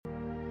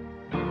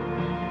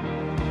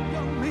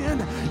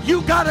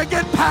You got to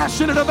get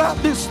passionate about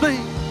this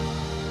thing.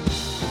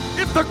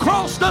 If the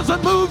cross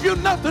doesn't move you,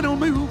 nothing will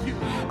move you.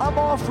 I'm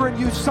offering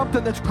you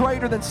something that's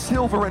greater than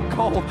silver and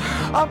gold.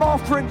 I'm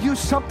offering you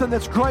something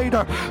that's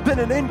greater than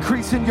an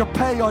increase in your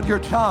pay on your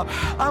job.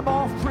 I'm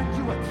offering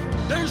you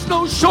There's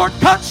no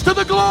shortcuts to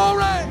the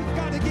glory. We've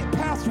got to get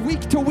past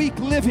week-to-week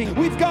living.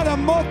 We've got to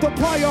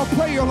multiply our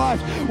prayer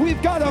life.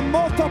 We've got to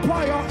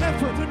multiply our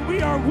effort. When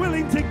we are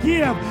willing to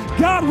give,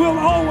 God will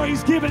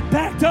always give it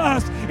back to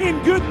us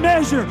in good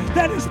measure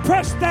that is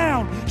pressed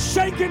down,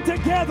 shaken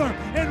together,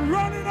 and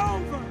running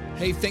over.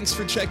 Hey, thanks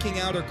for checking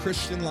out our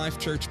Christian Life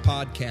Church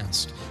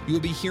podcast. You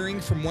will be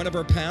hearing from one of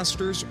our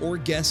pastors or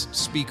guest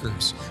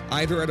speakers,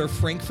 either at our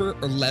Frankfort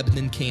or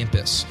Lebanon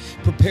campus.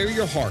 Prepare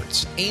your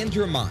hearts and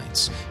your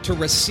minds to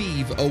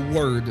receive a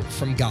word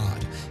from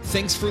God.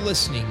 Thanks for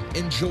listening.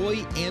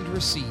 Enjoy and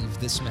receive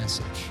this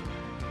message. Glad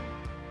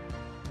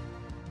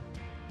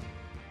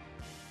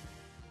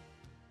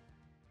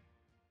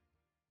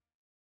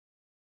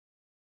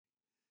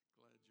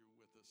you're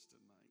with us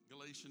tonight.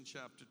 Galatians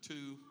chapter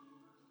 2.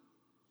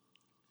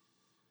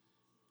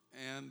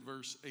 And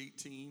verse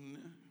 18.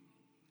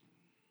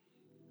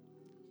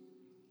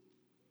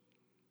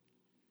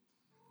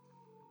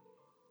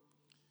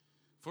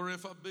 For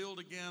if I build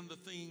again the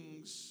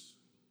things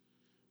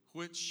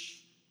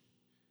which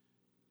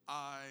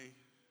I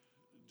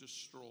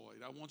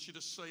destroyed. I want you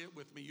to say it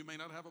with me. You may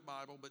not have a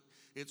Bible, but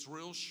it's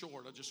real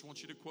short. I just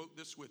want you to quote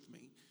this with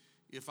me.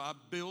 If I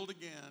build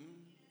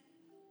again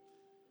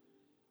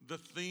the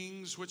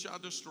things which I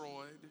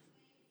destroyed,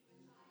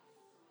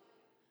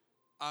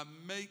 I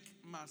make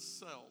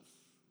myself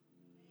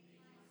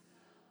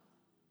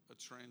a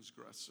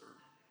transgressor.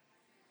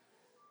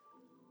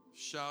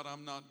 Shout,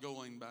 I'm not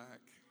going back.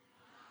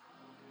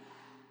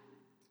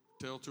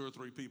 Tell 2 or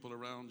 3 people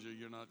around you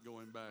you're not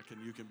going back,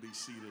 and you can be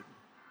seated.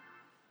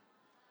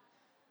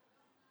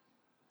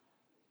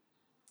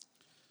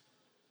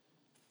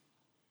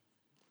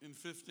 In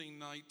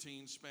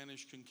 1519,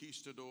 Spanish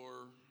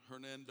conquistador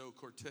Hernando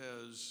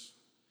Cortez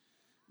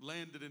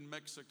landed in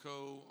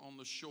Mexico on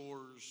the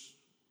shores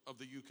of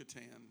the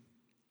Yucatan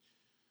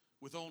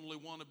with only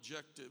one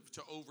objective: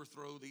 to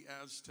overthrow the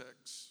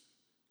Aztecs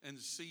and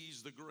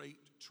seize the great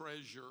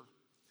treasure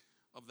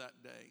of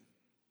that day.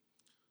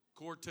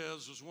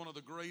 Cortez was one of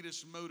the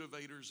greatest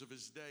motivators of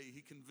his day. He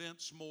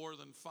convinced more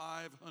than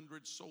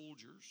 500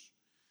 soldiers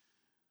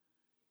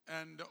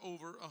and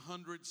over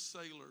 100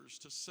 sailors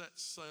to set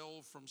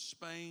sail from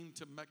Spain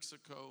to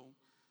Mexico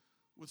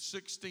with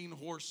 16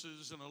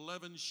 horses and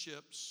 11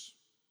 ships,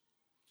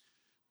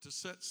 to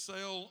set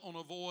sail on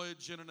a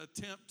voyage in an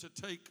attempt to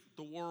take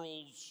the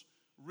world's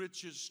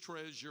richest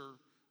treasure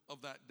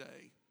of that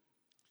day.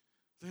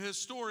 The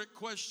historic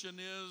question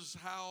is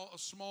how a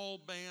small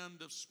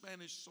band of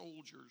Spanish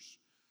soldiers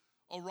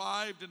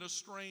arrived in a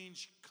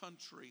strange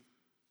country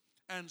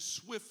and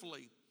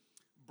swiftly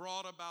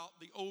brought about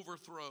the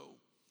overthrow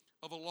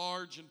of a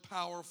large and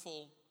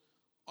powerful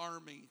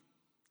army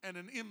and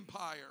an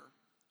empire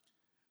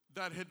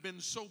that had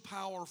been so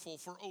powerful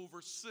for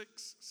over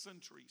 6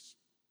 centuries.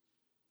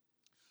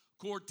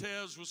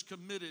 Cortez was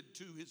committed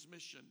to his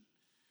mission,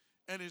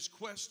 and his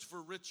quest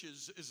for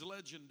riches is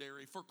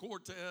legendary. For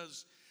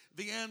Cortez,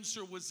 the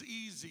answer was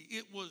easy.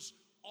 It was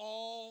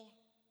all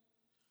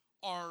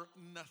or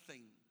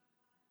nothing.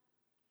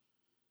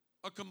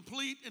 A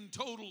complete and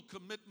total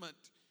commitment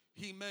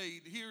he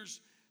made.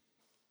 Here's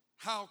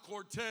how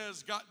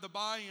Cortez got the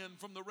buy-in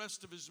from the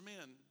rest of his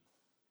men.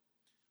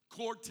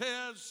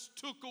 Cortez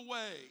took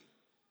away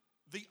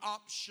the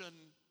option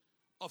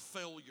of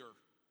failure.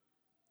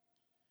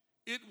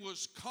 It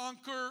was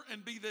conquer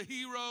and be the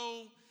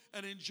hero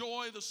and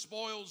enjoy the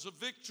spoils of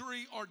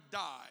victory or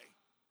die.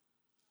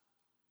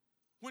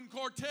 When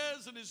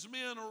Cortez and his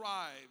men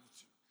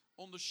arrived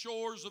on the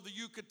shores of the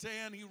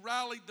Yucatan, he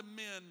rallied the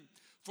men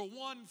for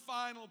one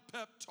final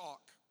pep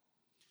talk.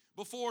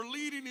 Before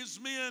leading his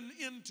men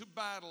into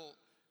battle,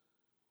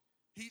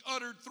 he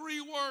uttered 3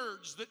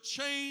 words that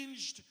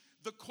changed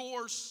the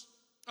course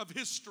of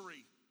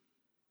history.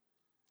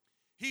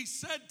 He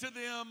said to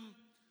them,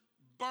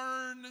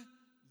 "Burn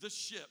the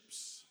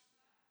ships."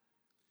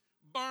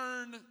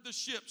 Burn the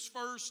ships.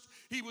 First,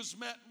 he was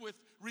met with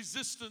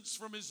resistance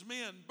from his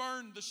men.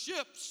 Burn the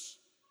ships.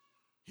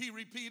 He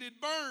repeated,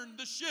 "Burn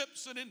the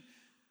ships." And in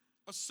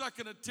a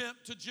second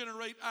attempt to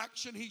generate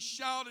action, he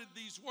shouted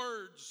these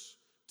words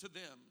to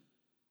them: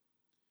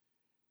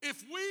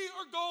 "If we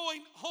are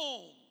going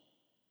home,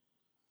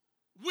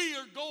 we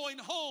are going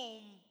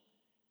home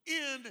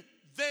in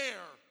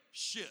their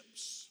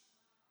ships."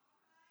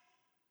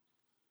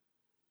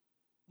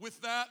 With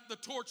that, the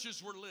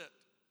torches were lit,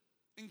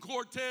 and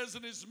Cortez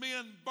and his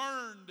men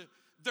burned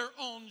their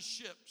own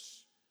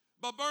ships.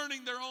 By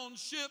burning their own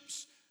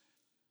ships,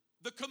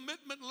 the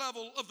commitment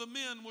level of the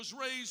men was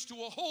raised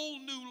to a whole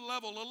new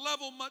level, a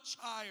level much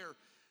higher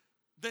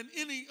than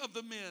any of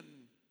the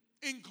men,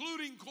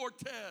 including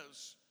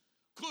Cortez,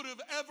 could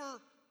have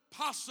ever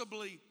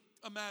possibly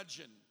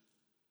imagined.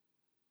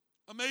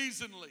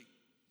 Amazingly,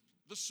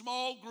 the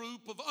small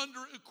group of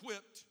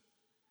under-equipped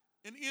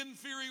and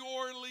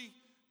inferiorly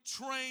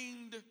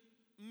trained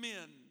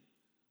men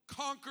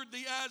conquered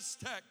the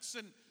Aztecs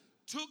and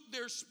took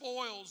their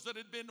spoils that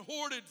had been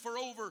hoarded for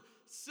over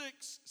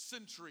 6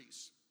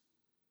 centuries.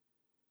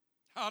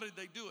 How did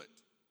they do it?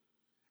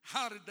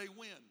 How did they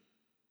win?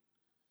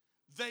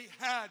 They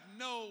had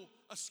no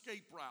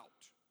escape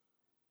route.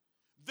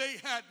 They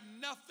had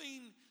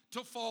nothing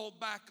to fall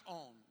back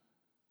on.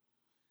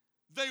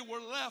 They were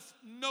left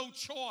no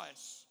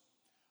choice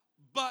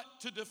but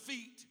to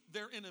defeat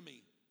their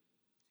enemy.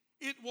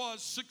 It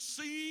was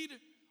succeed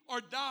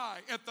or die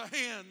at the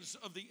hands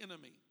of the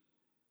enemy.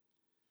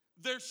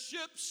 Their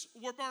ships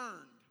were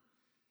burned.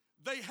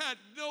 They had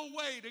no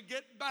way to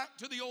get back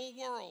to the old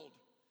world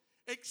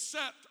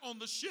except on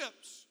the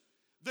ships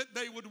that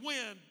they would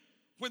win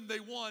when they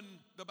won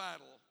the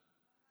battle.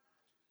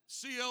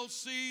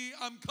 CLC,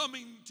 I'm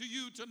coming to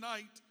you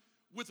tonight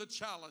with a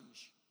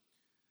challenge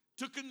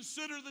to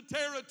consider the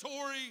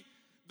territory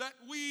that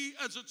we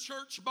as a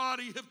church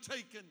body have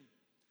taken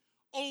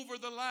over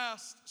the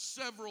last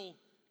several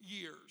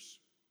years.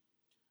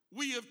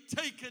 We have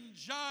taken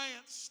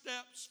giant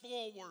steps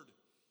forward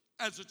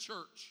as a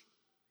church,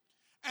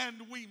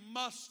 and we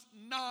must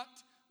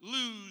not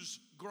lose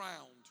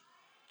ground.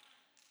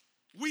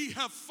 We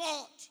have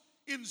fought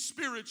in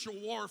spiritual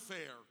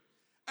warfare,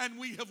 and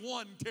we have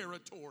won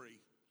territory.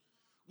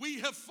 We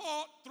have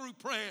fought through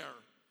prayer,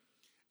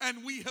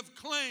 and we have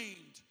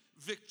claimed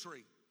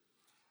victory.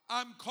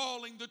 I'm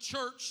calling the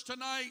church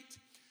tonight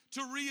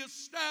to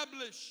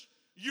reestablish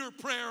your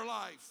prayer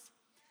life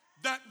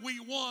that we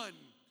won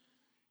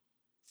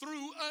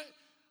through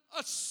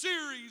a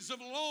series of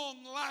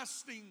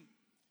long-lasting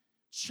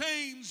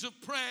chains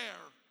of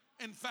prayer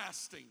and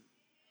fasting.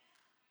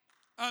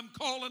 I'm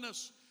calling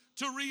us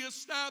to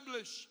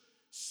reestablish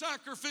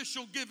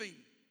sacrificial giving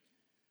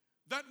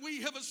that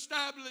we have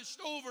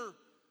established over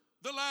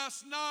the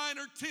last 9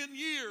 or 10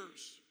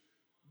 years.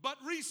 But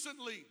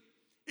recently,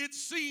 it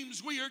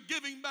seems we are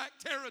giving back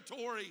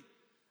territory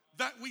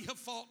that we have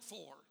fought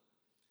for.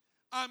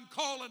 I'm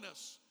calling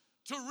us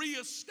to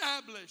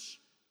reestablish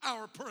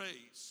our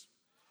praise.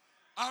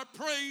 Our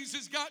praise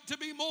has got to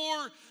be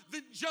more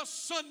than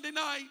just Sunday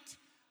night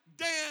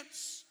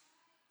dance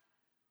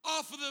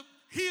off of the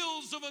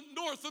heels of a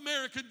North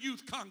American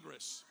Youth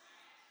Congress.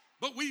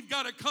 But we've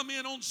got to come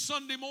in on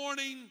Sunday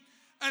morning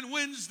and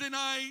Wednesday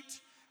night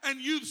and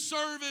youth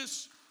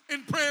service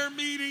and prayer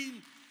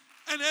meeting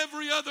and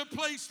every other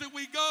place that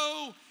we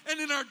go and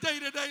in our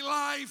day-to-day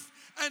life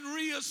and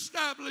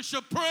reestablish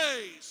a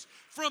praise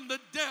from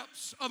the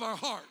depths of our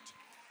heart.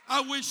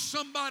 I wish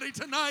somebody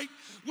tonight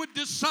would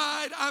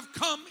decide I've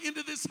come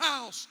into this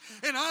house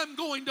and I'm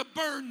going to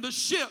burn the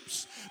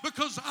ships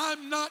because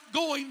I'm not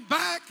going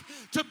back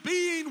to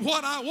being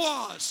what I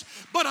was,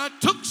 but I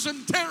took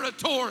some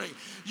territory.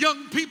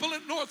 Young people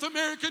at North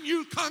American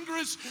Youth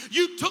Congress,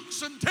 you took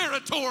some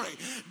territory.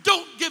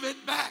 Don't give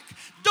it back.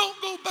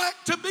 Don't go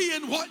back to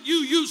being what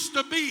you used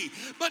to be,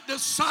 but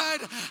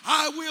decide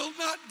I will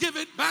not give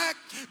it back,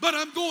 but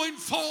I'm going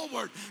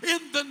forward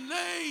in the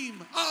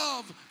name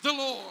of the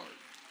Lord.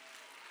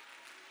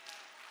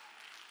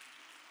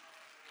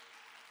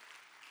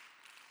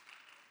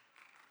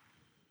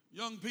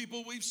 Young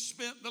people, we've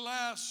spent the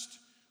last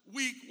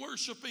week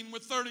worshiping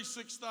with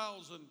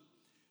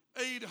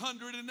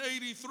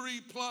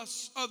 36,883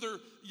 plus other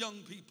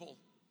young people.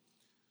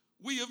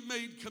 We have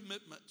made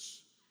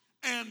commitments,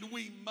 and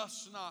we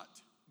must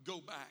not go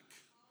back.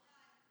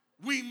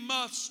 We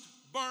must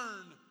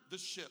burn the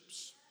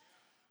ships.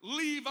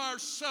 Leave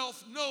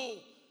ourselves no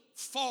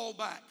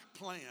fallback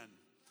plan,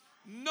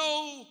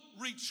 no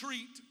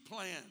retreat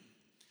plan.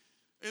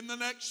 In the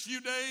next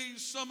few days,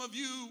 some of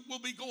you will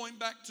be going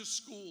back to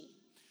school.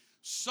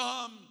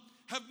 Some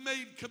have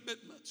made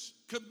commitments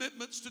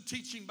to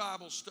teaching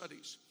Bible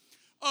studies.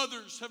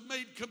 Others have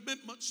made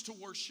commitments to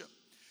worship.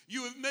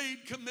 You have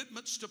made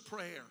commitments to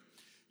prayer.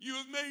 You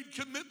have made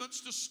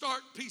commitments to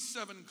start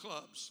P7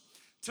 clubs.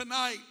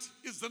 Tonight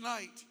is the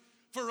night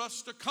for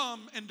us to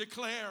come and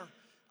declare,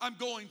 I'm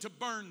going to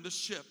burn the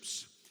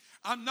ships.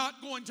 I'm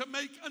not going to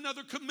make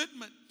another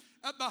commitment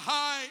at the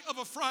high of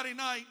a Friday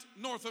night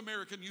North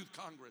American Youth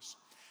Congress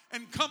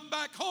and come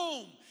back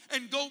home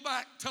and go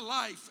back to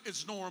life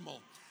as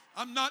normal.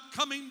 I'm not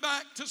coming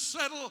back to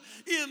settle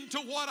into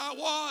what I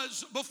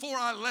was before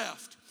I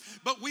left.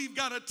 But we've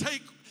got to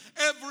take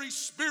every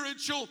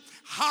spiritual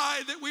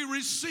high that we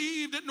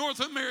received at North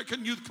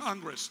American Youth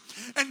Congress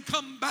and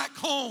come back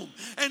home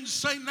and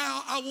say,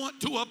 now I want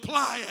to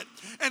apply it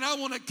and I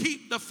want to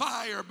keep the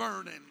fire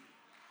burning.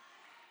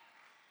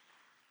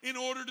 In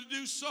order to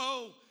do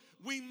so,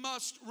 we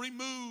must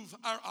remove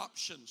our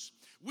options.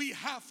 We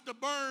have to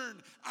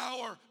burn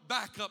our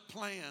backup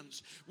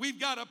plans. We've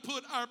got to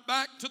put our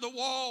back to the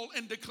wall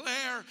and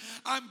declare,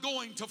 I'm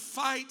going to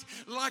fight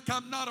like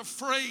I'm not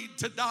afraid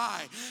to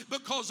die,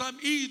 because I'm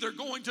either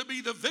going to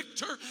be the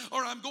victor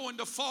or I'm going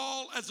to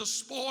fall as a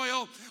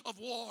spoil of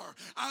war.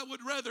 I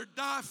would rather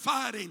die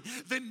fighting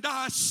than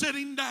die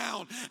sitting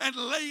down and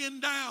laying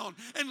down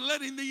and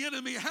letting the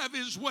enemy have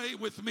his way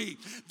with me.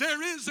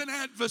 There is an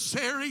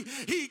adversary.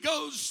 He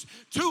goes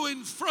to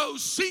and fro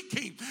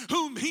seeking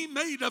whom he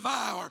may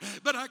devour.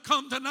 But I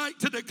come tonight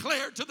to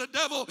declare to the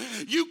devil,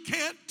 you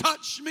can't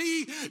touch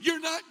me. You're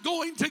not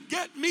going to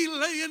get me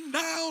laying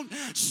down,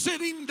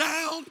 sitting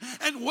down,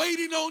 and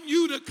waiting on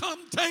you to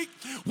come take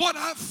what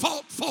I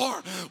fought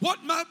for,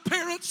 what my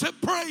parents have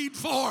prayed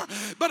for.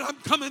 But I'm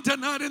coming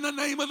tonight in the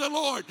name of the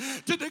Lord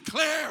to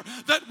declare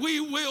that we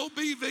will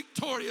be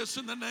victorious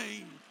in the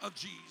name of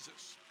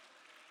Jesus.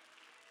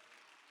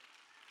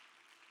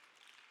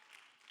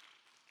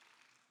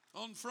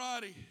 On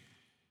Friday,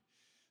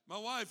 my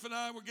wife and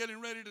I were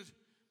getting ready to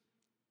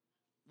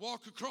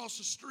walk across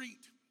the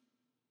street.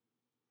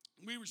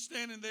 We were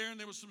standing there, and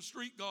there were some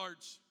street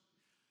guards.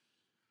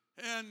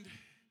 And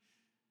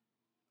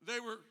they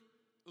were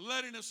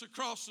letting us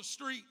across the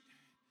street.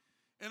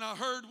 And I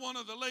heard one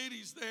of the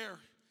ladies there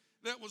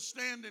that was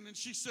standing, and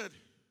she said,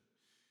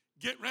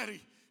 "Get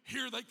ready,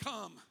 here they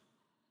come."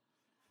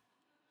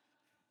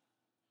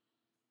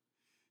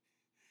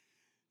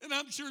 And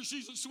I'm sure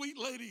she's a sweet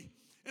lady,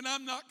 and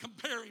I'm not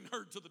comparing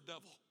her to the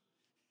devil.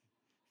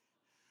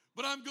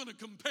 But I'm going to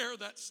compare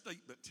that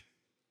statement.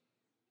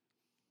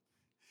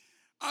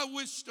 I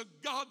wish to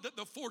God that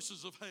the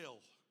forces of hell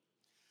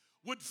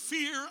would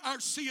fear our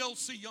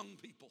CLC young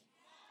people.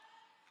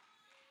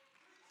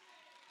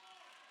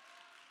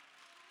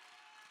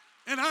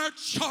 And our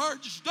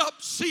charged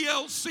up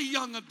CLC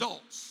young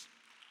adults.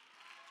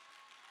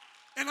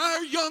 And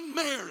our young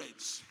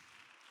marrieds.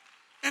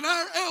 And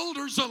our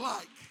elders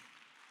alike.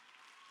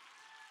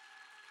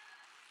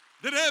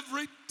 That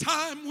every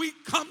time we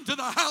come to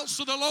the house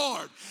of the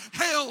Lord,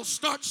 hell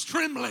starts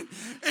trembling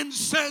and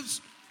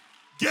says,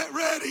 "Get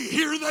ready,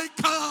 here they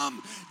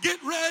come. Get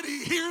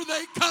ready, here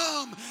they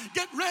come.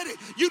 Get ready."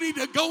 You need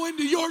to go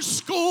into your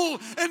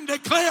school and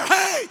declare,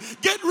 "Hey,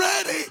 get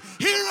ready,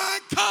 here I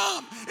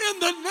come in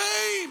the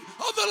name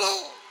of the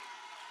Lord."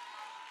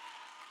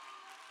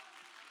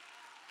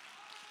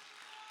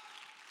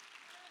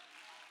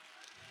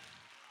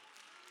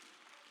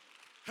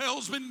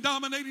 Hell's been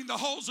dominating the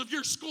halls of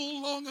your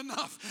school long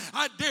enough.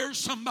 I dare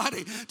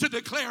somebody to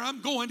declare,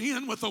 I'm going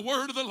in with the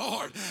word of the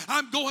Lord.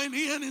 I'm going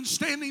in and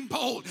standing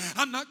bold.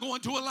 I'm not going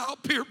to allow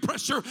peer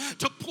pressure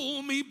to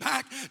pull me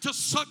back, to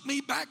suck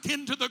me back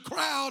into the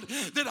crowd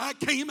that I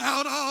came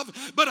out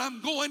of, but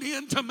I'm going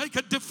in to make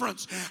a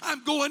difference.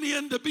 I'm going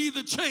in to be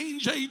the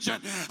change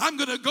agent. I'm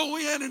going to go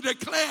in and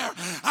declare,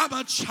 I'm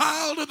a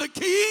child of the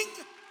King.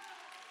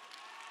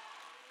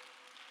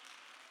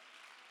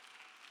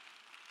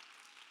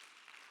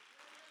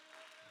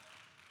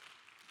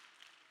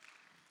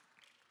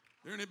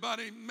 There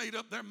anybody made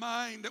up their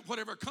mind that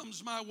whatever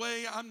comes my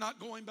way, I'm not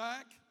going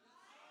back?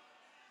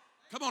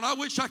 Come on, I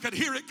wish I could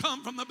hear it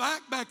come from the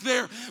back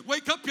there.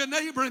 Wake up your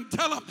neighbor and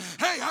tell him,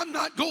 "Hey, I'm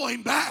not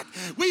going back.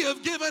 We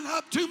have given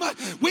up too much."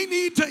 We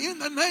need to, in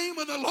the name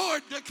of the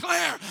Lord,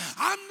 declare,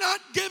 I'm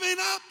not giving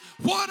up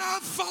what I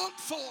fought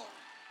for.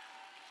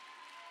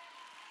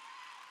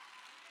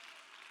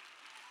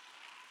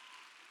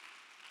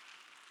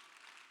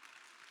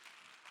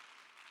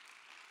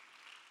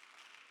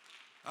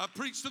 I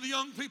preached to the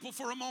young people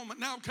for a moment.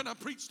 Now can I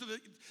preach to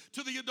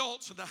the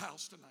adults in the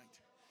house tonight?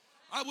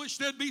 I wish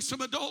there'd be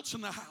some adults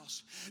in the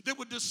house that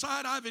would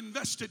decide I've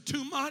invested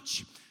too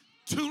much,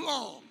 too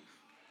long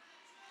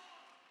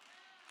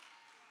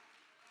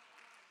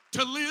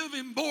to live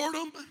in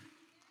boredom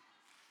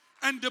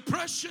and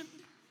depression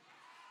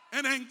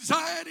and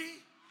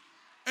anxiety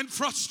and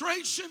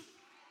frustration.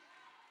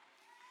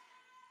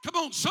 Come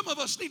on, some of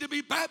us need to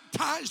be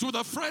baptized with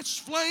a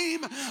fresh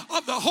flame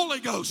of the Holy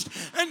Ghost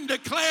and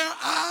declare,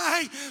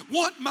 I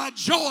want my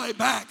joy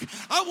back.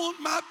 I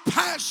want my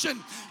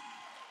passion.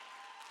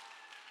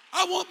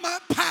 I want my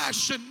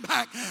passion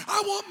back.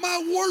 I want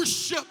my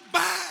worship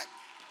back.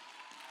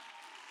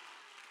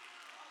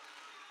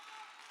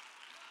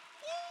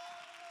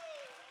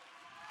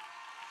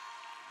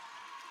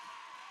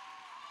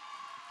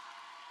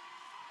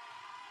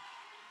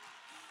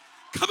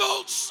 Come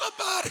on,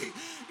 somebody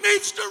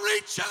needs to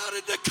reach out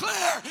and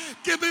declare,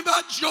 give me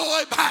my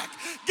joy back.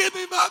 Give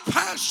me my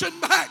passion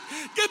back.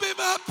 Give me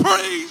my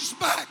praise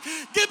back.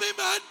 Give me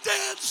my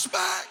dance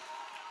back.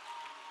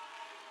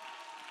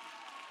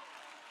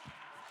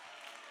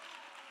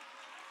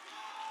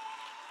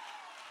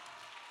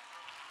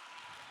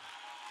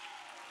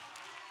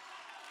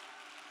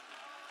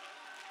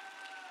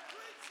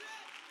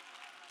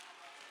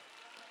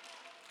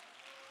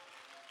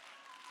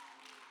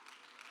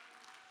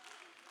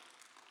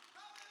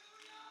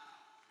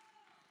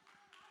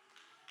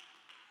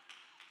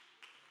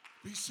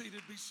 Be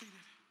seated, be seated.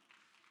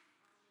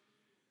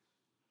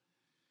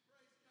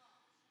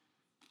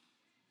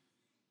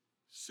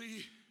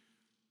 See,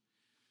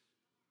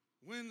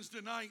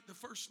 Wednesday night, the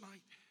first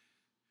night,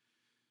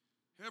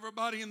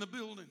 everybody in the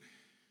building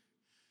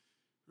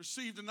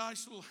received a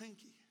nice little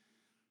hanky.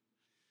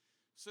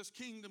 It says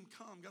Kingdom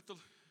Come. Got the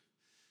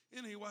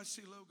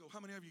NAYC logo. How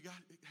many of you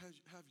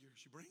have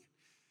yours? You bring it?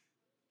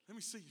 Let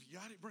me see. You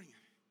got it? Bring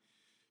it.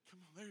 Come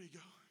on, there you go.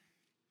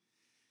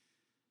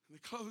 In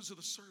the close of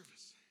the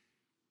service,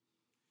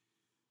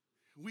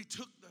 we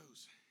took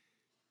those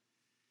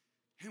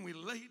And we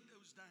laid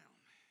those down.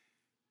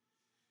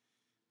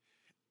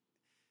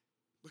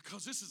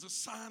 Because this is a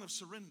sign of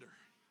surrender.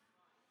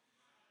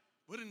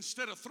 But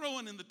instead of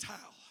throwing in the towel,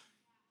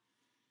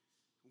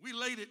 we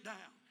laid it down.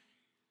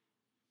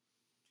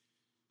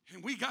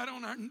 And we got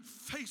on our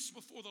face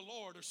before the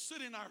Lord, or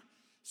sit in our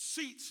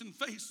seats and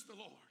face the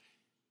Lord.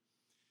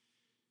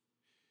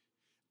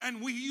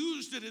 And we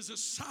used it as a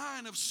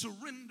sign of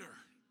surrender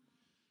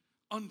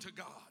unto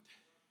God.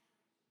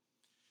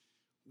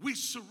 We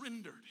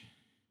surrendered.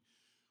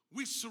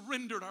 We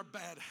surrendered our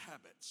bad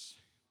habits.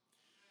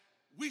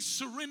 We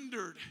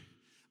surrendered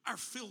our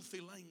filthy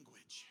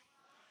language.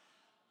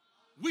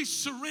 We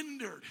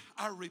surrendered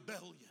our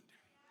rebellion.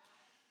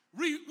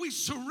 We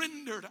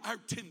surrendered our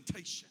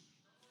temptation.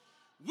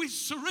 We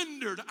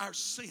surrendered our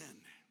sin.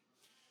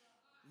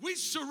 We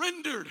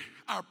surrendered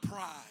our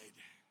pride.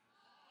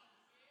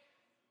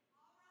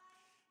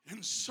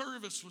 And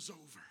service was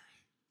over.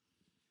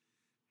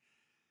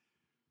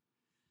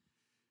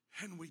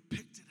 And we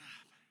picked it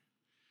up.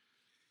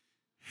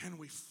 And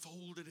we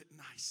folded it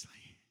nicely.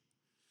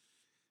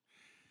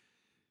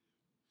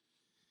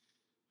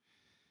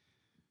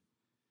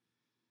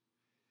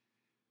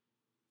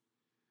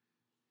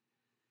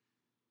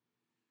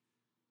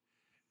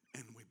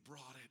 And we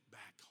brought it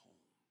back home.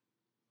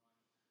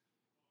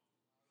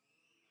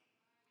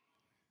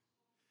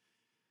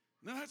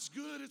 Now that's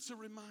good, it's a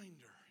reminder.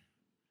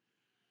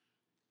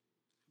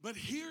 But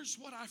here's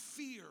what I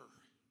fear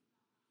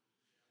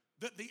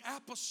that the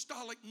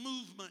apostolic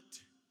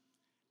movement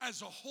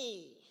as a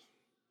whole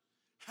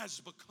has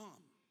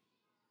become.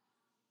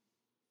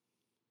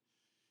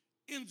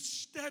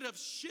 Instead of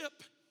ship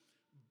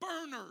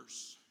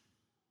burners,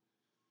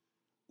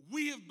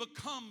 we have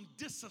become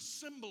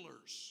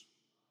disassemblers.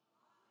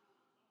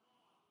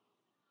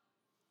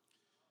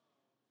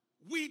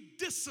 We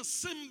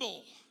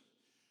disassemble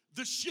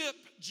the ship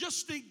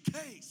just in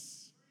case.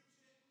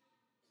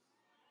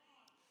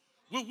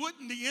 Well,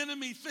 wouldn't the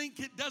enemy think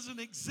it doesn't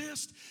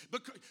exist?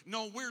 Because,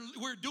 no,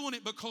 we're doing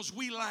it because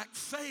we lack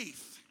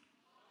faith.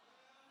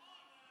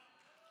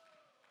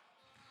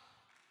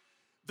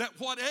 That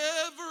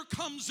whatever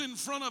comes in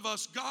front of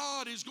us,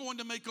 God is going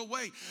to make a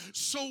way.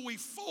 So we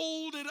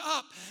fold it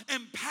up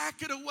and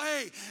pack it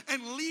away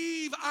and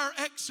leave our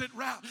exit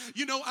route.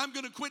 You know, I'm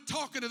going to quit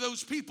talking to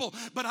those people,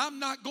 but I'm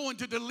not going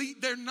to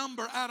delete their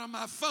number out of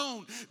my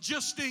phone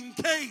just in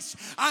case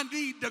I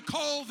need to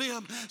call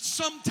them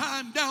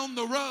sometime down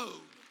the road.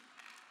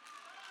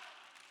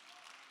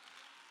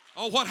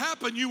 Oh, what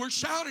happened? You were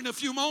shouting a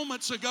few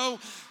moments ago.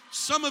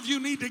 Some of you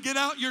need to get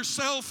out your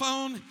cell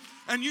phone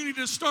and you need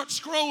to start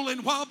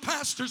scrolling while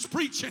pastor's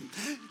preaching.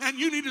 And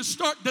you need to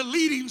start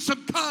deleting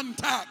some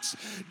contacts,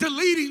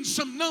 deleting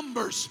some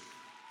numbers.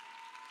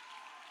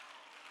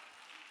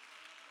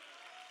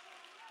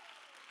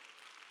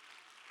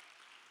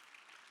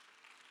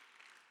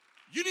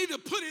 You need to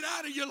put it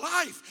out of your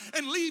life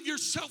and leave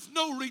yourself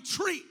no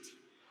retreat.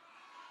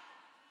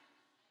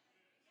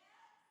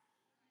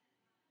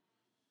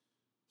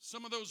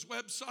 Some of those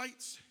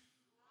websites,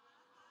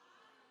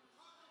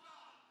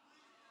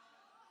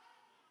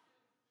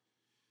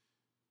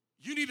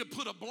 you need to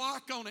put a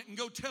block on it and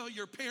go tell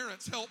your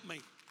parents, help me.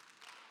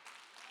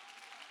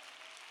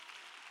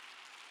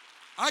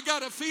 I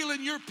got a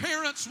feeling your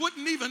parents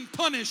wouldn't even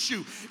punish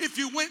you if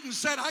you went and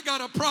said, I got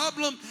a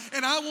problem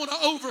and I want to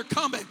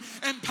overcome it.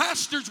 And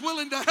pastor's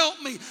willing to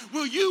help me.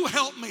 Will you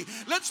help me?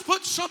 Let's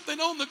put something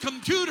on the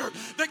computer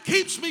that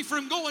keeps me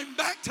from going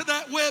back to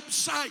that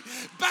website.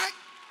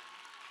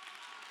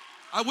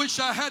 I wish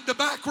I had the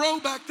back row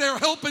back there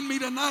helping me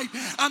tonight.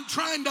 I'm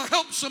trying to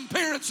help some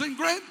parents and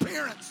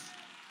grandparents.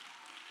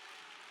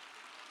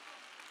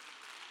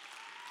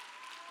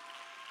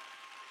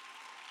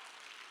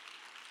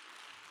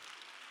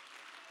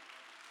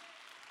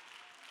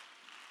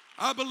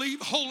 I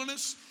believe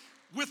holiness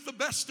with the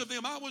best of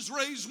them. I was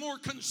raised more,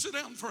 sit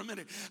down for a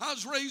minute. I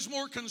was raised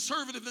more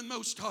conservative than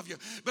most of you.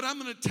 But I'm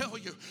going to tell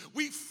you,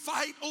 we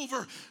fight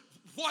over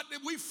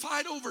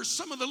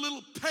some of the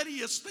little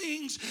pettiest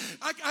things.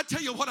 I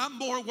tell you what I'm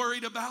more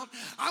worried about.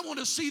 I want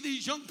to see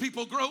these young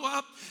people grow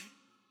up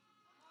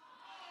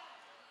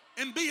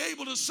and be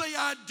able to say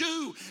I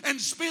do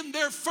and spend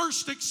their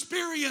first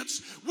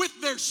experience with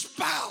their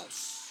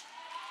spouse.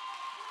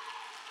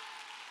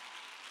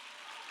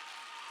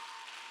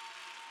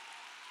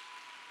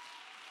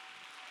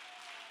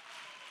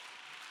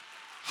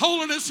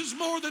 Holiness is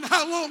more than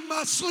how long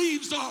my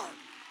sleeves are.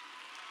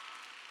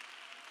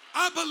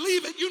 I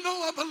believe it. You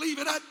know I believe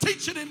it. I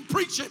teach it and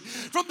preach it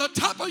from the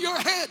top of your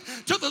head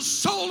to the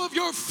sole of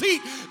your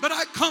feet. But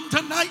I come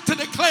tonight to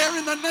declare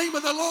in the name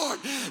of the Lord,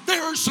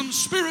 there are some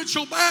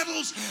spiritual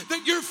battles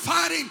that you're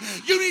fighting.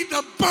 You need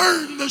to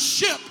burn the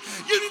ship.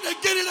 You need to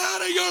get it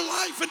out of your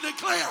life and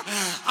declare,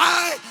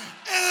 I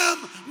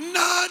am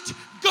not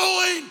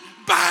going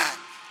back.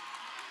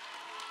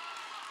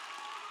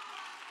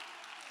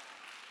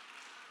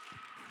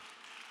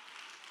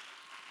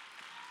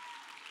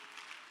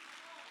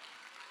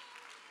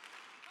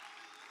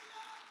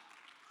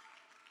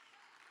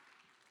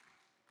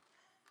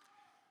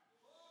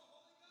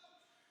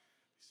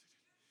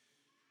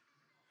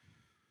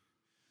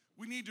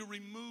 We need to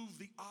remove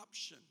the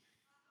option.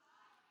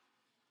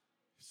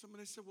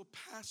 Somebody said, well,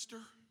 Pastor,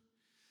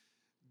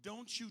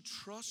 don't you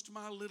trust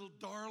my little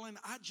darling?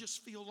 I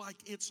just feel like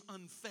it's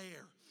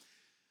unfair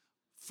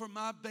for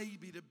my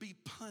baby to be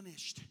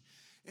punished.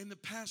 And the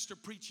pastor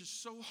preaches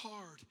so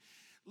hard.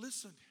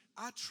 Listen,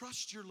 I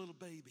trust your little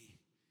baby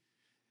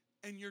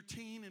and your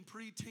teen and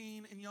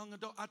preteen and young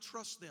adult. I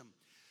trust them.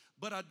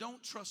 But I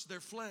don't trust their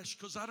flesh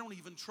because I don't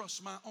even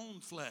trust my own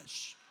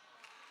flesh.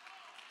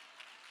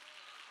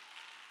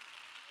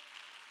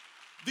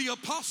 The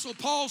Apostle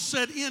Paul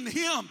said in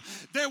him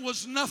there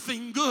was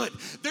nothing good.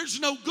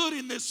 There's no good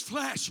in this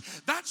flesh.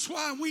 That's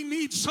why we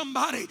need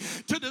somebody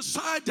to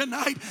decide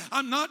tonight,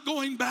 I'm not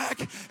going back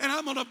and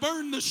I'm going to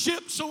burn the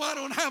ship so I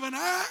don't have an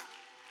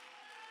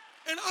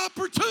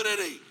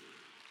opportunity.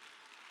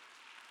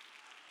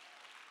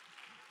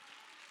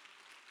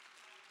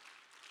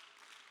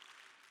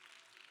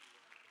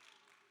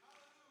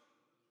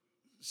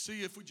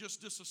 See, if we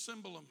just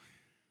disassemble them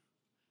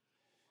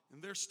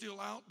and they're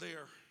still out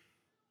there,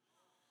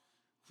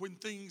 when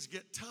things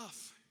get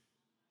tough,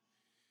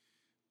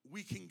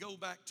 we can go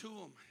back to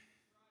them.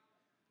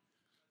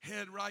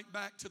 Head right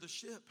back to the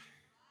ship.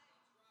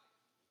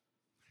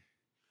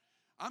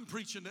 I'm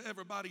preaching to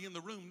everybody in the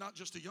room, not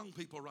just to young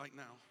people right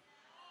now.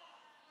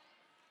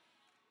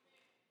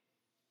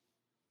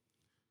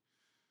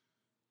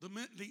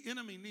 The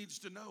enemy needs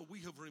to know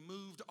we have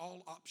removed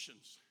all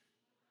options.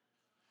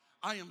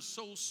 I am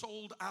so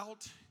sold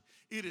out,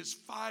 it is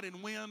fight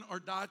and win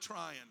or die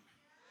trying.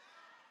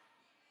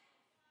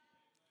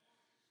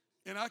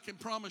 And I can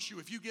promise you,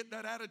 if you get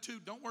that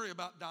attitude, don't worry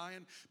about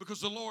dying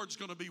because the Lord's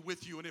going to be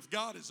with you. And if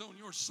God is on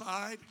your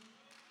side,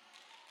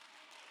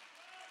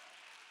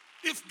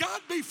 if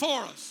God be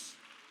for us,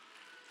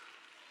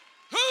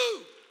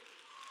 who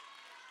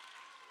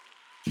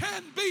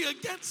can be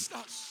against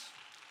us?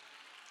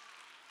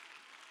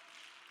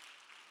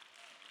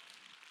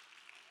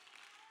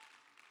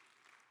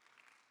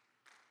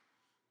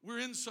 We're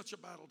in such a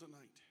battle tonight.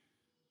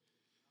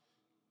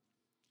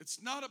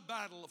 It's not a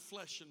battle of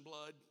flesh and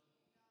blood.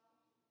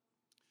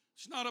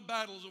 It's not a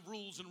battle of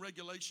rules and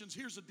regulations.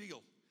 Here's the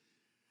deal.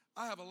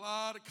 I have a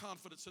lot of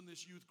confidence in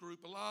this youth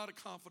group, a lot of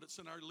confidence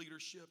in our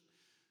leadership,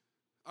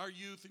 our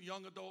youth and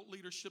young adult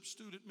leadership,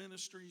 student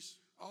ministries,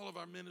 all of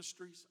our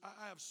ministries.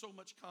 I have so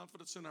much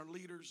confidence in our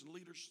leaders and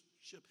leadership.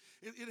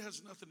 It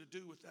has nothing to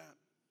do with that.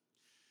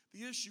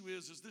 The issue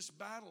is this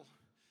battle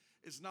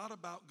is not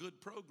about good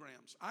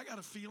programs. I got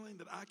a feeling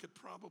that I could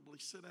probably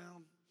sit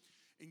down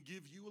and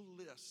give you a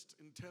list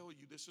and tell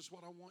you this is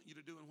what I want you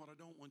to do and what I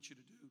don't want you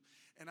to do.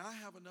 And I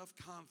have enough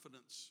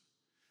confidence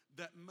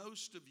that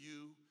most of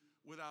you,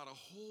 without a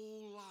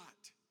whole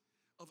lot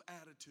of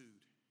attitude,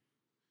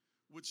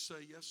 would say,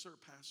 yes, sir,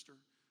 Pastor,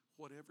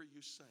 whatever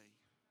you say.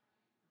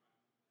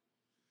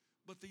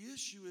 But the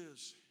issue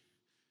is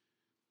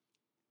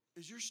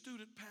your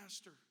student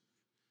pastor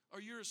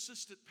or your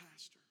assistant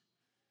pastor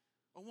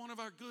or one of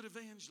our good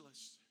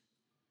evangelists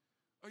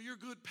or your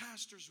good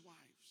pastor's wives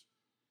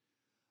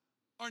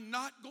are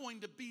not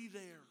going to be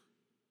there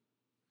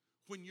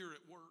when you're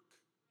at work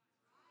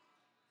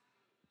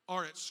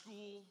or at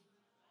school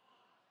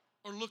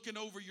or looking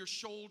over your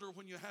shoulder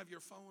when you have your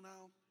phone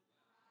out.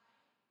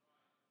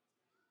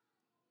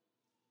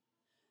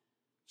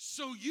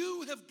 So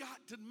you have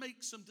got to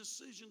make some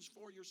decisions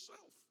for yourself.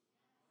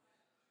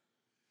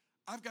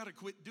 I've got to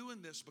quit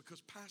doing this because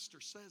Pastor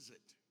says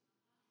it.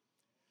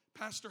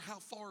 Pastor, how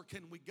far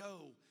can we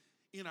go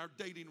in our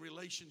dating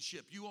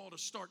relationship? You ought to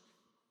start.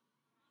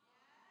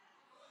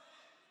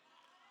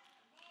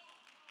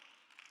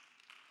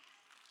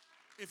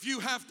 If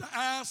you have to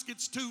ask,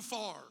 it's too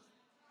far.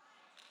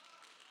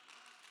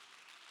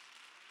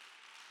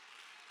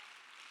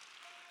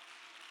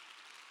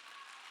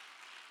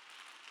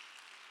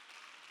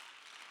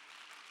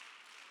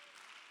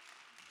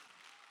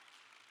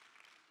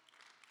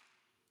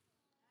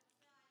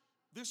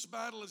 This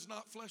battle is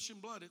not flesh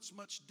and blood. It's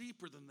much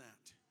deeper than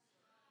that.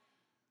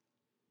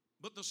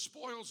 But the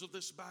spoils of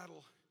this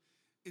battle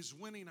is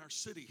winning our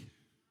city,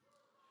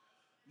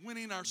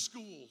 winning our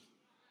school,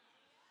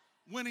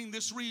 winning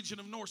this region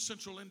of north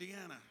central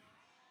Indiana.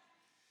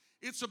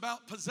 It's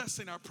about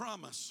possessing our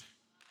promise.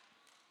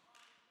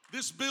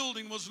 This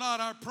building was not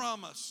our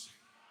promise.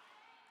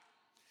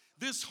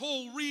 This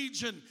whole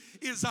region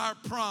is our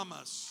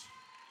promise.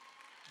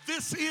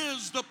 This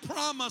is the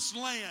promised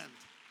land.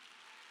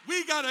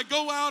 We got to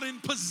go out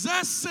and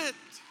possess it.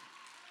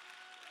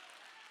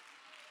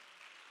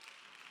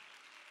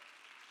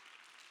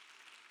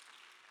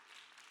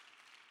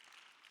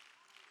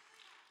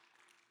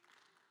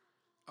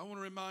 I want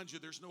to remind you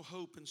there's no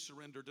hope in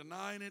surrender.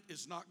 Denying it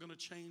is not going to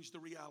change the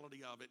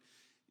reality of it.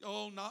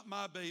 Oh, not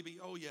my baby.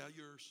 Oh, yeah,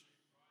 yours.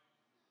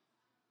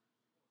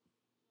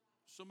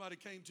 Somebody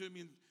came to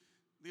me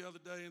the other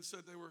day and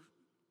said they were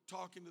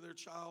talking to their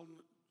child, and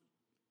the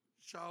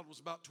child was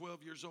about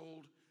 12 years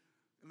old,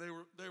 and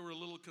they were a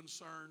little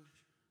concerned.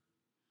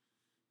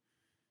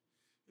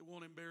 It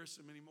won't embarrass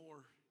them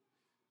anymore.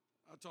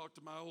 I talked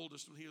to my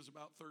oldest when he was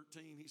about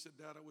 13. He said,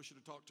 Dad, I wish you'd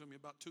have talked to me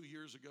about 2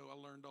 years ago. I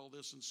learned all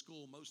this in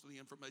school. Most of the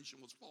information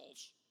was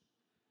false.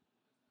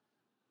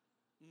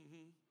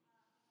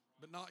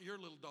 But not your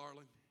little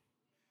darling.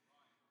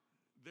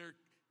 They're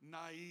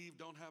naive,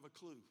 don't have a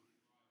clue.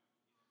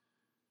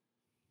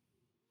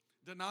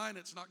 Denying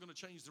it's not going to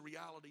change the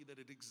reality that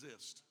it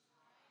exists.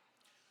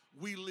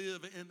 We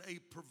live in a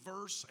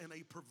perverse and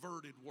a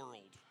perverted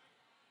world.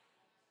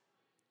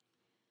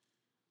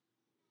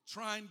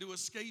 Trying to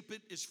escape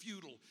it is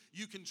futile.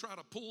 You can try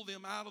to pull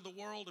them out of the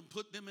world and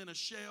put them in a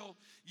shell.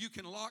 You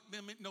can lock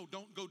them in. No,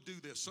 don't go do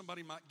this.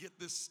 Somebody might get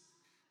this.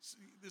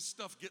 This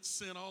stuff gets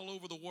sent all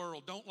over the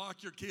world. Don't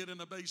lock your kid in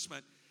the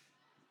basement.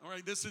 All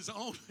right, this is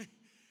only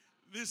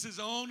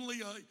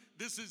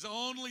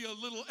a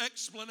little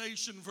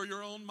explanation for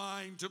your own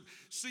mind to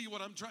see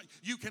what I'm trying.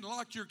 You can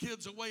lock your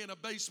kids away in a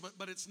basement,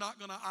 but it's not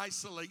going to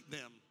isolate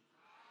them.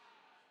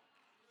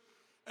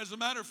 As a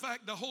matter of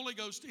fact, the Holy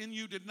Ghost in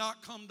you did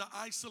not come to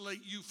isolate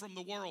you from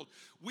the world.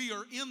 We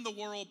are in the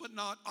world, but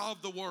not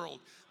of the world.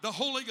 The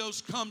Holy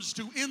Ghost comes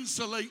to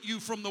insulate you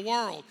from the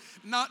world,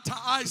 not to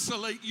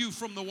isolate you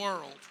from the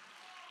world.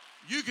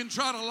 You can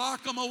try to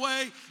lock them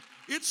away.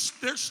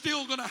 They're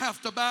still going to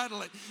have to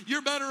battle it.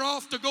 You're better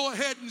off to go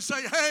ahead and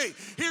say, hey,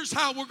 here's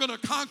how we're going to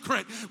conquer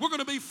it. We're going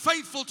to be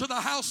faithful to the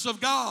house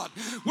of God.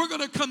 We're going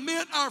to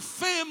commit our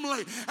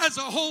family as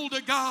a whole to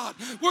God.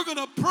 We're going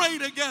to pray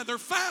together,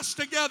 fast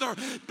together,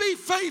 be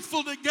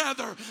faithful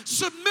together,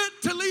 submit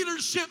to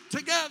leadership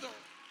together.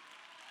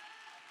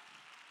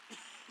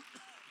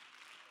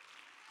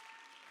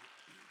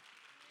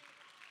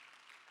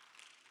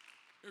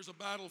 There's a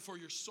battle for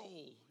your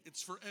soul.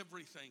 It's for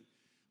everything.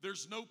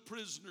 There's no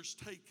prisoners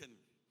taken.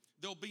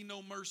 There'll be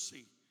no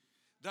mercy.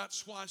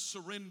 That's why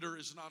surrender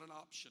is not an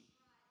option.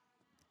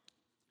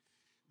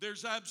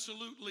 There's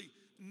absolutely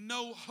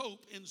no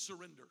hope in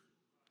surrender.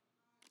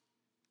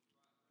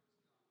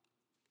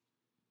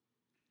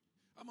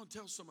 I'm going to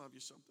tell some of you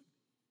something.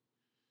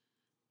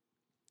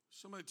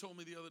 Somebody told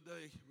me the other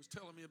day, was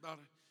telling me about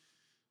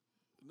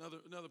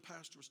another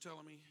pastor was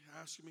telling me,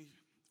 asking me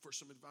for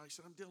some advice.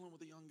 And I'm dealing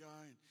with a young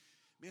guy, and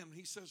man,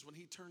 he says when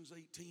he turns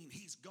 18,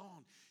 he's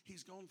gone.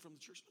 He's gone from the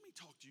church. Let me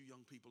talk to you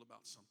young people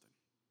about something.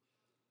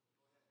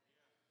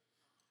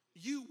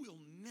 You will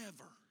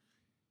never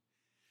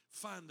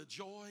find the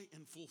joy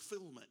and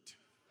fulfillment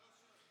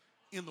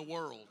in the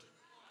world.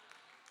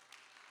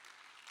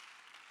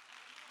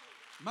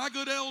 My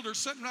good elder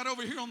sitting right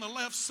over here on the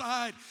left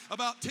side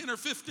about 10 or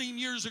 15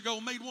 years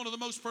ago made one of the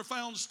most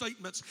profound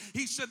statements.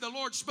 He said the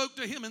Lord spoke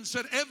to him and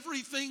said,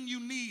 everything you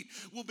need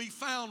will be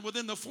found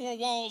within the four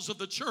walls of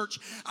the church.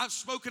 I've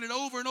spoken it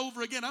over and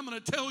over again. I'm going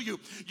to tell you,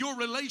 your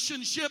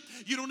relationship,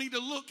 you don't need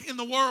to look in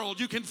the world.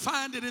 You can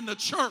find it in the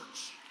church.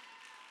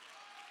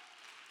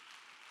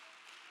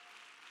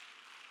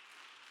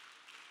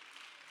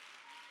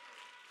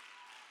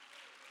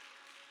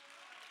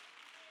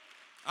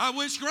 I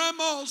wish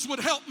grandmas would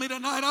help me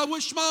tonight. I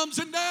wish moms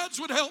and dads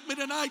would help me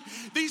tonight.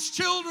 These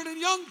children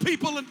and young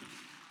people and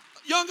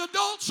young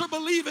adults are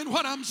believing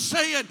what I'm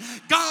saying.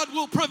 God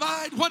will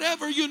provide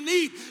whatever you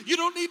need. You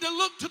don't need to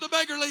look to the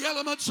beggarly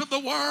elements of the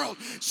world.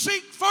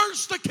 Seek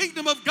first the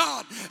kingdom of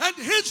God and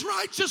His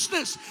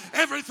righteousness.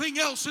 Everything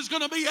else is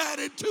going to be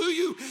added to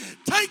you.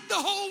 Take the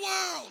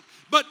whole world,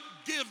 but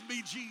give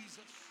me Jesus.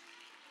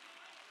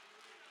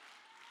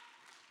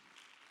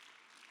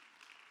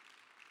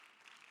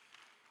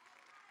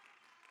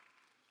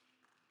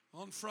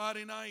 On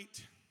Friday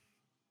night,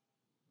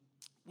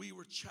 we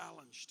were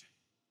challenged.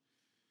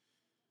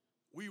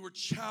 We were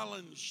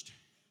challenged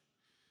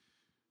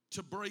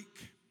to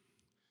break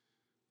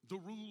the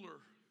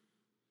ruler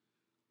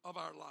of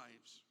our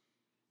lives.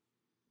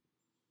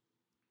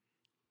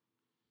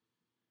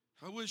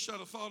 I wish I'd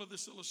have thought of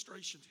this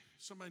illustration.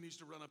 Somebody needs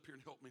to run up here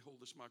and help me hold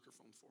this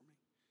microphone for me.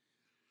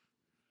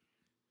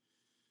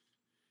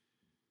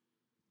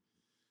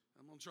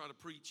 I'm going to try to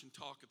preach and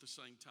talk at the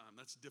same time.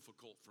 That's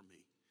difficult for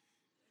me.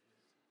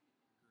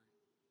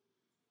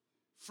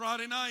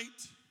 Friday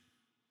night,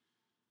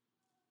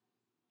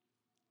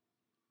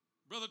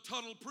 Brother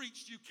Tuttle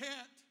preached, you can't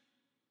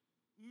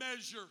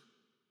measure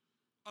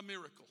a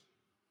miracle.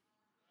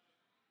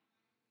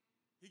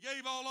 He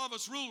gave all of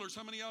us rulers.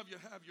 How many of you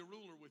have your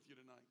ruler with you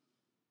tonight?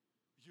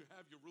 You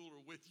have your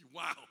ruler with you.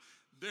 Wow,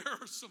 there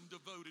are some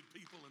devoted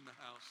people in the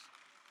house.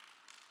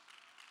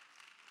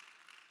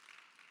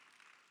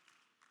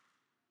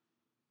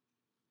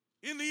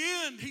 In the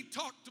end, he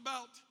talked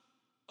about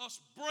us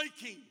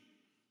breaking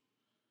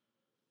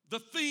the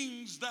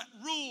things that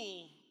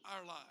rule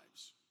our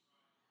lives.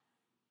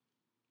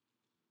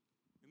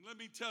 And let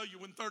me tell you,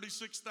 when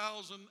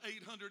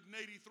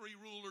 36,883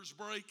 rulers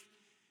break,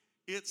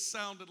 it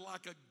sounded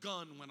like a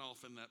gun went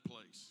off in that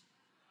place.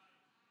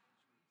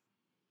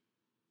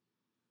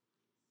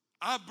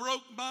 I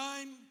broke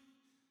mine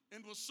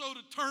and was so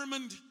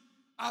determined,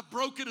 I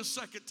broke it a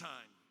second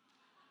time.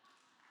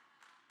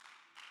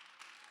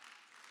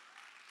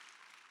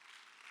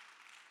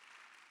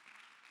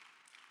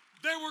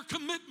 There were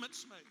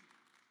commitments made.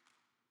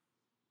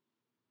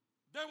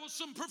 There were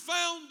some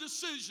profound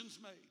decisions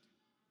made.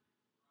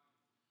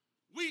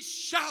 We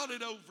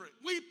shouted over it.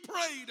 We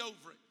prayed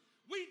over it.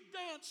 We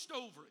danced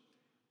over it.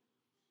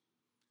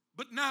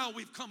 But now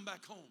we've come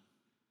back home.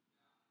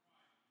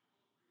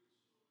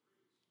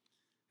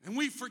 And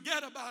we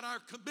forget about our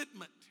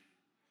commitment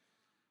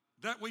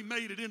that we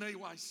made at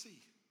NAYC.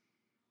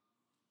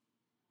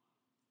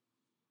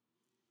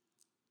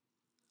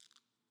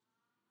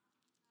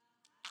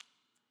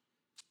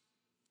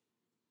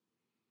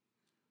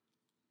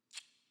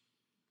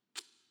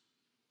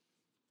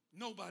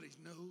 Nobody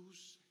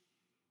knows.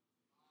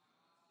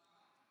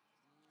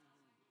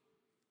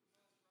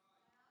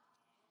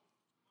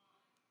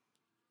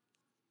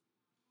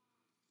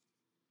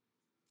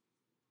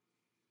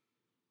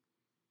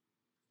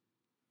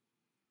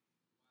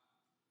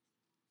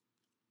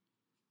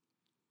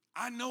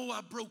 I know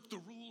I broke the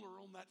ruler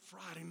on that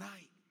Friday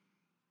night.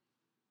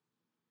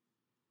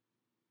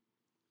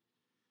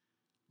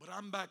 But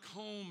I'm back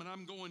home and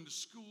I'm going to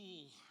school.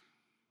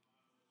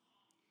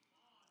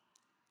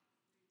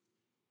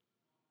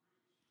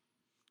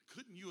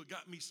 Couldn't you have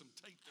got me some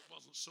tape that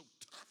wasn't so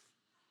tough?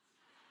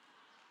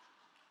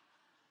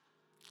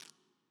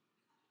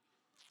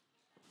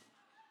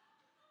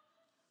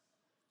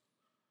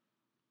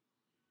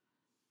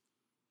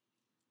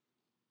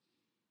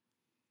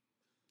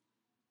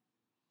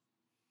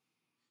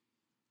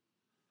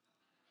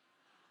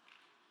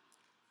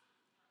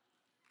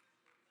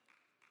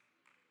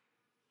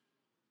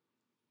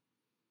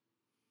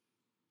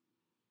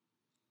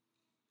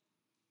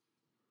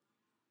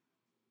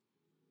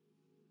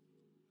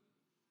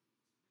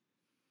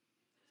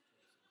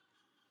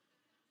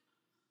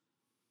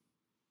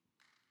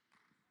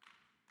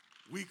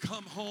 We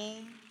come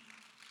home,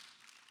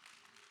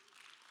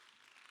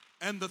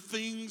 and the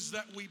things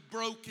that we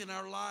broke in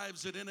our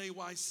lives at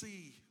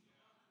NAYC,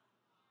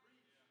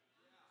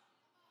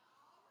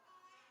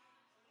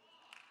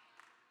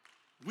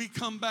 we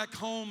come back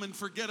home and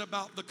forget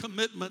about the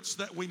commitments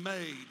that we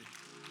made.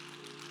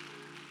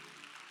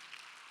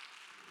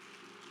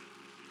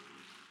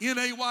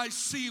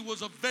 NAYC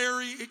was a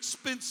very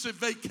expensive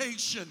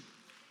vacation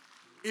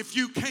if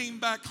you came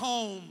back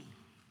home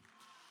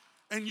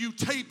and you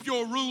tape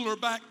your ruler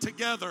back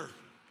together.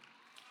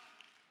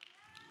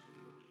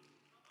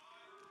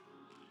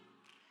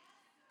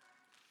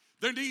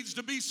 There needs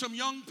to be some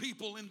young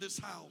people in this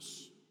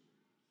house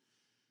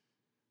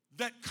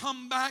that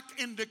come back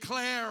and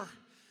declare,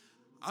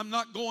 I'm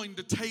not going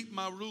to tape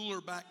my ruler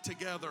back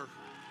together.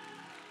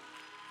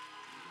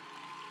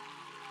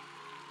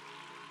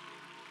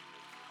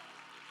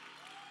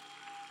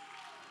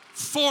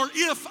 For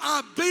if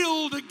I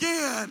build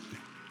again,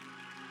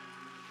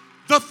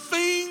 the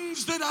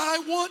things that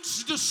I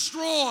once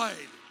destroyed,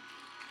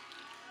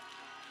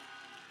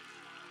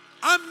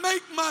 I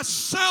make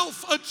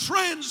myself a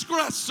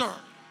transgressor.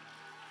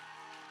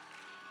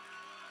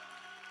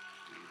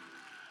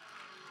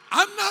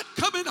 I'm not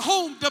coming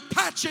home to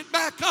patch it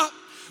back up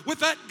with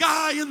that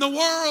guy in the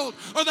world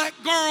or that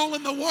girl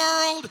in the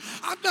world.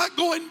 I'm not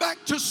going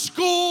back to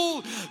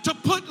school to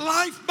put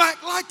life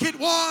back like it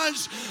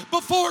was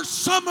before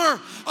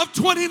summer of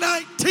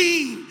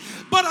 2019.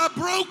 But I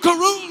broke a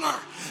ruler.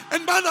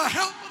 And by the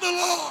help of the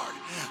Lord,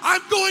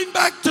 I'm going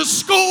back to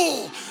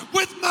school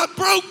with my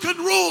broken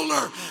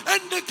ruler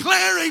and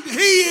declaring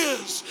He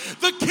is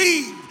the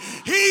King.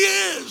 He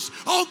is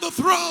on the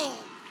throne.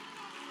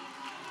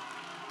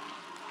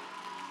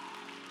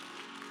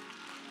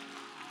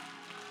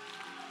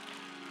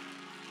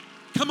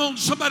 Come on,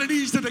 somebody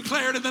needs to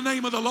declare it in the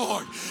name of the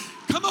Lord.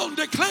 Come on,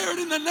 declare it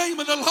in the name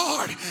of the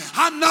Lord.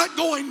 I'm not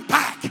going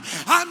back.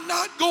 I'm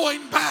not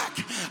going back.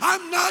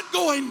 I'm not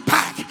going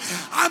back.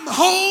 I'm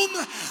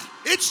home.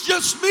 It's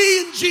just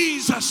me and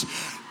Jesus.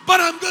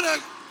 But I'm going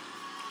to...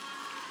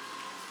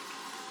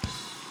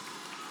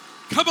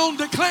 Come on,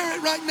 declare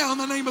it right now in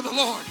the name of the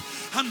Lord.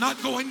 I'm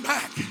not going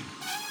back.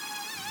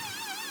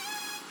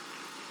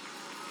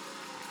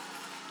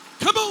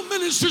 Come on,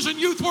 ministers and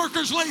youth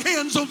workers, lay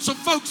hands on some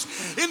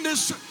folks in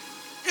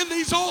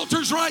these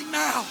altars right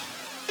now.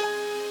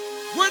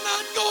 We're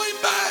not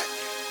going back.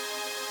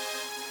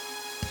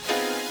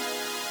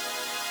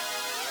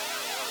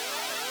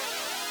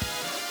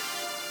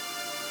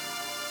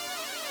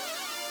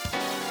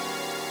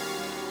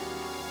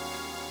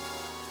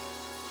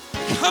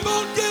 Come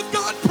on, give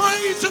God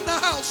praise in the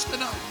house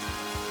tonight.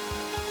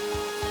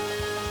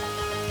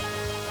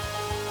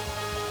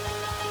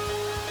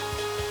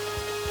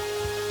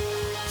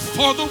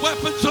 For the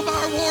weapons of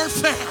our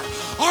warfare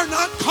are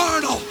not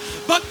carnal,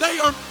 but they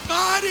are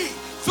mighty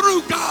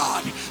through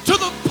God to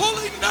the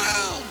pulling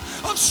down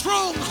of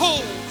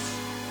strongholds.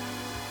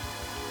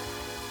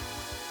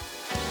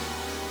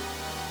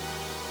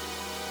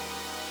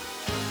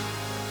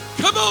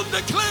 Come on,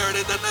 declare it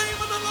in the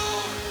name of the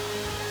Lord.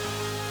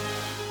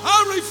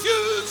 I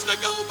refuse to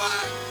go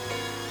back.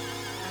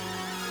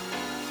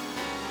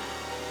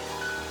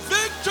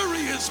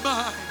 Victory is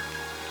mine.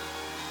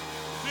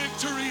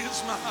 Victory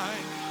is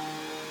mine.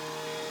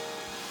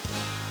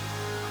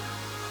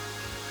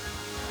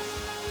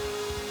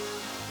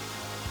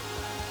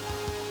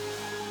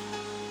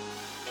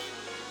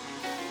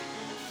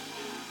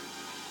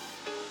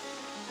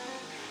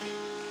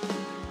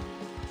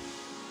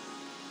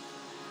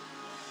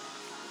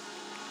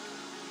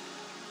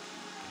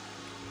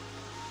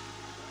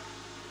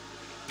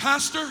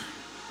 Pastor,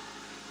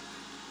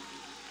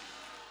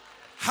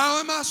 how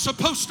am I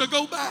supposed to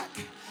go back?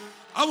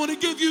 I want to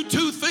give you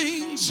two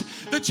things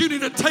that you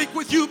need to take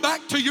with you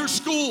back to your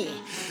school.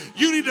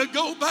 You need to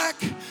go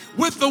back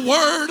with the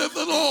word of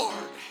the Lord.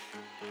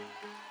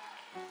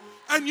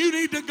 And you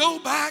need to go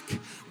back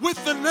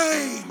with the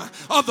name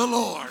of the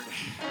Lord.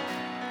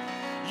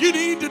 You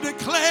need to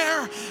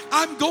declare,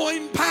 I'm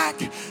going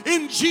back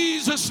in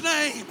Jesus'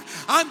 name.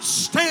 I'm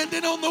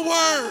standing on the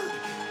word.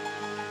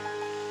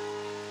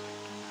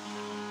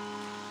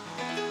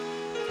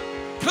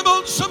 Come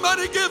on,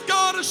 somebody give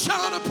God a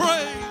shout of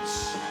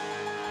praise.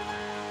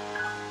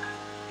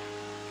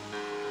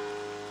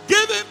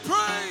 Give him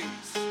praise.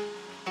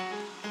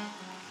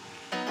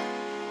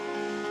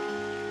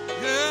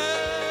 Yes.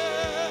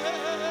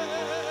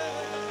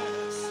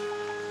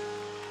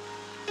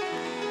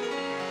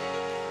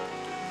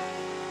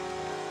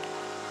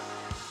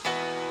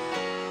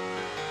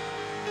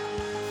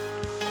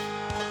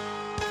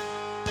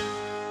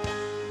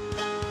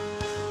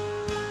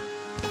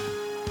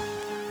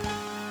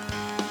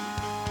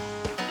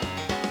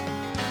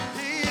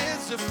 He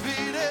is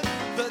defeated.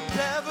 The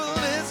devil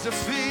is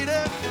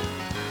defeated.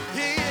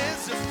 He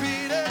is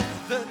defeated.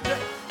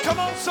 Come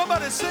on,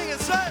 somebody sing it.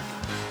 Say,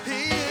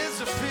 he is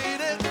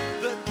defeated.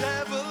 The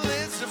devil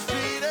is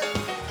defeated.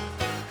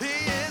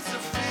 He is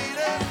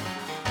defeated.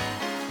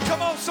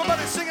 Come on,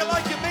 somebody sing it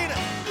like you mean it.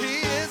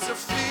 He is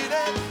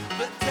defeated.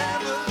 The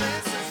devil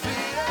is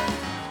defeated.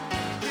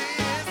 He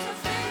is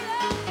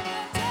defeated. The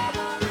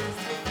devil is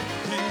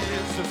defeated. He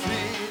is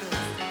defeated.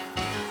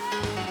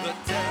 The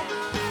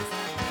devil.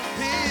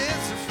 He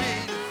is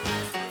defeated.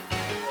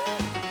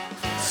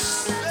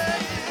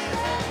 Say it.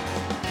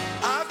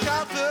 I've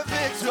got the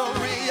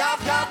victory.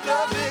 I've got the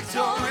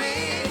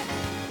victory.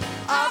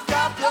 I've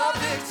got the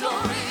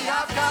victory.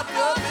 I've got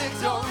the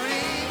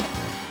victory.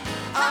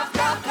 I've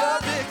got the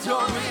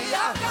victory.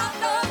 I've got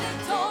the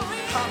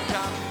victory.